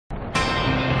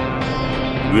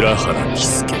浦原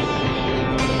喜助。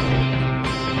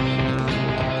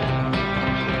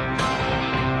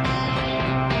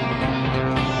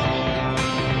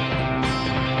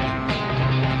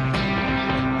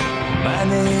My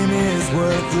name is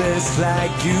worthless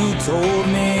like you told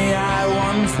me I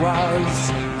once was.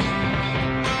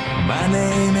 My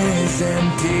name is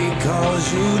empty cause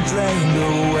you drained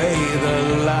away the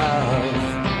love.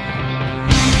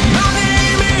 My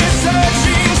name is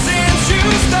searching since you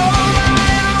stole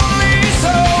my only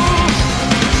soul.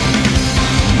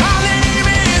 My name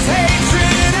is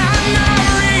hatred and the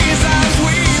reasons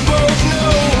we both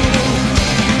know.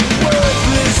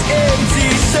 Worthless, empty,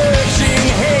 searching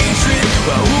hatred.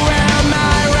 But who am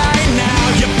I right now?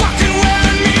 You're fucking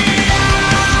wearing me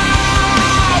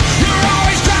out. You're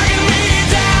always dragging me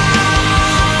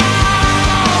down.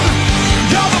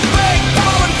 You're the fake,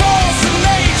 fallen force of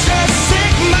nature's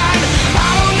sick mind. I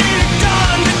don't need a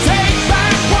gun to take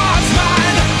back what's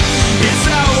mine. It's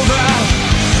over.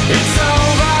 It's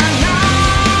over now.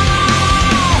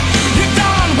 You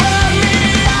done wear me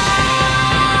out.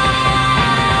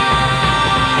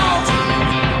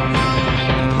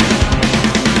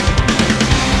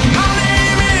 My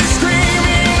name is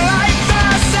screaming like the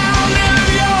sound of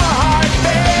your heart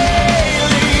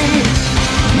failing.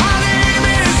 My name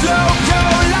is loco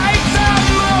like the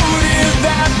motive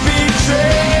that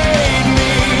betrayed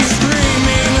me.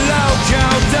 Screaming loco,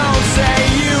 don't say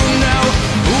you know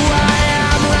who I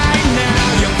am right now.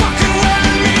 You're fucking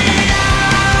wearing me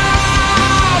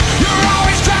out. You're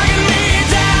always dragging me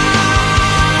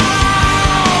down.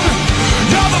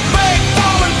 You're the fake,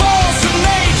 fallen force of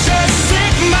nature's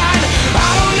sick mind. I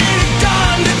don't need a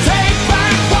gun to take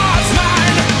back what's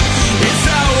mine. It's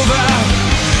over.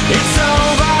 It's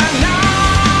over now.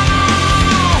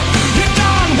 You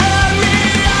done wear me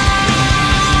out.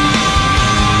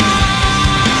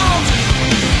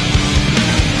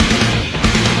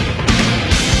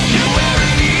 You're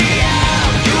wearing me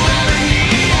out. You're wearing me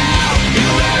out.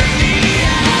 You're wearing me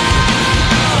out.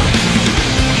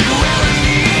 You're wearing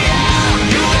me out.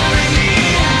 You're wearing me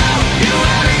out. You're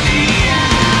wearing me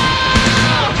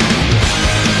out.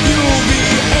 You'll be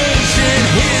ancient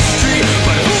history,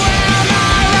 but who am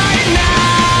I right now?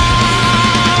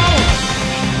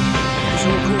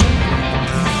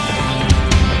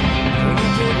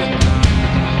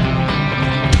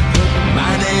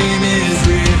 My name is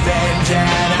revenge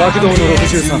and 爆動のI'm here to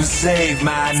 63 save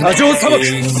my 砂上砂漠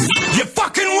name. You